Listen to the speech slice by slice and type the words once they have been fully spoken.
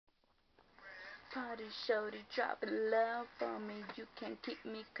party, shorty, dropping love for me. You can keep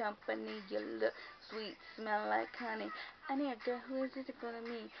me company. You look sweet, smell like honey. I need a girl who is easy for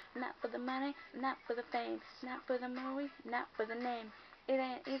me. Not for the money, not for the fame, not for the movie, not for the name. It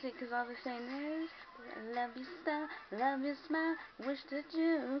ain't easy 'cause all the same is. But I love your style, love your smile. Wish that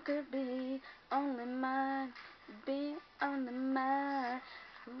you could be only mine, be only mine.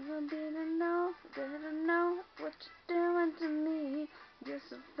 Who will be to know what you're doing to me? You're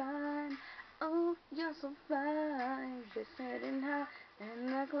so fine, oh, you're so fine. They're sitting high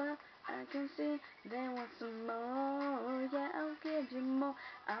in the club, I can see they want some more. Yeah, I'll give you more.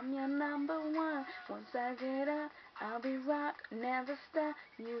 I'm your number one. Once I get up, I'll be rock, never stop.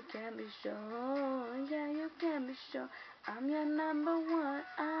 You can be sure, yeah, you can be sure. I'm your number one.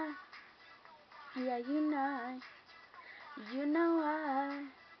 Yeah, you know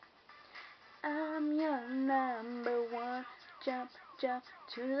I'm your number one. Jump, jump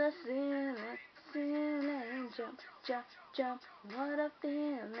to the ceiling, ceiling. Jump, jump, jump. What a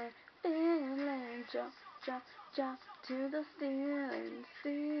feeling, feeling. Jump, jump, jump to the ceiling,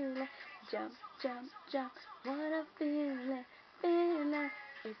 ceiling. Jump, jump, jump. What a feeling, feeling.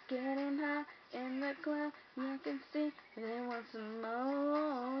 It's getting hot in the club. You can see they want some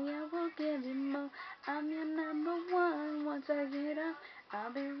more. Yeah, we'll give you more. I'm your number one. Once I get up,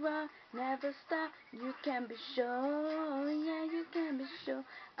 I'll be rock, never stop. You can be sure. Yeah, you can be sure.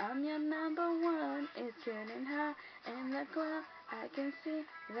 I'm your number one. It's getting hot in the club. I can see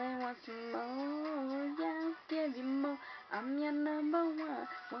they want some more. Yeah, I'll give you more. I'm your number one.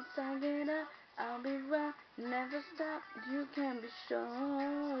 Once I get up, I'll be rock, never stop. You can be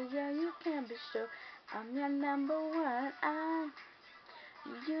sure. Yeah, you can be sure. I'm your number one.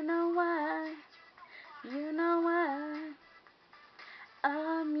 You know why? You know why?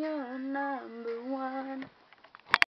 I'm your number one.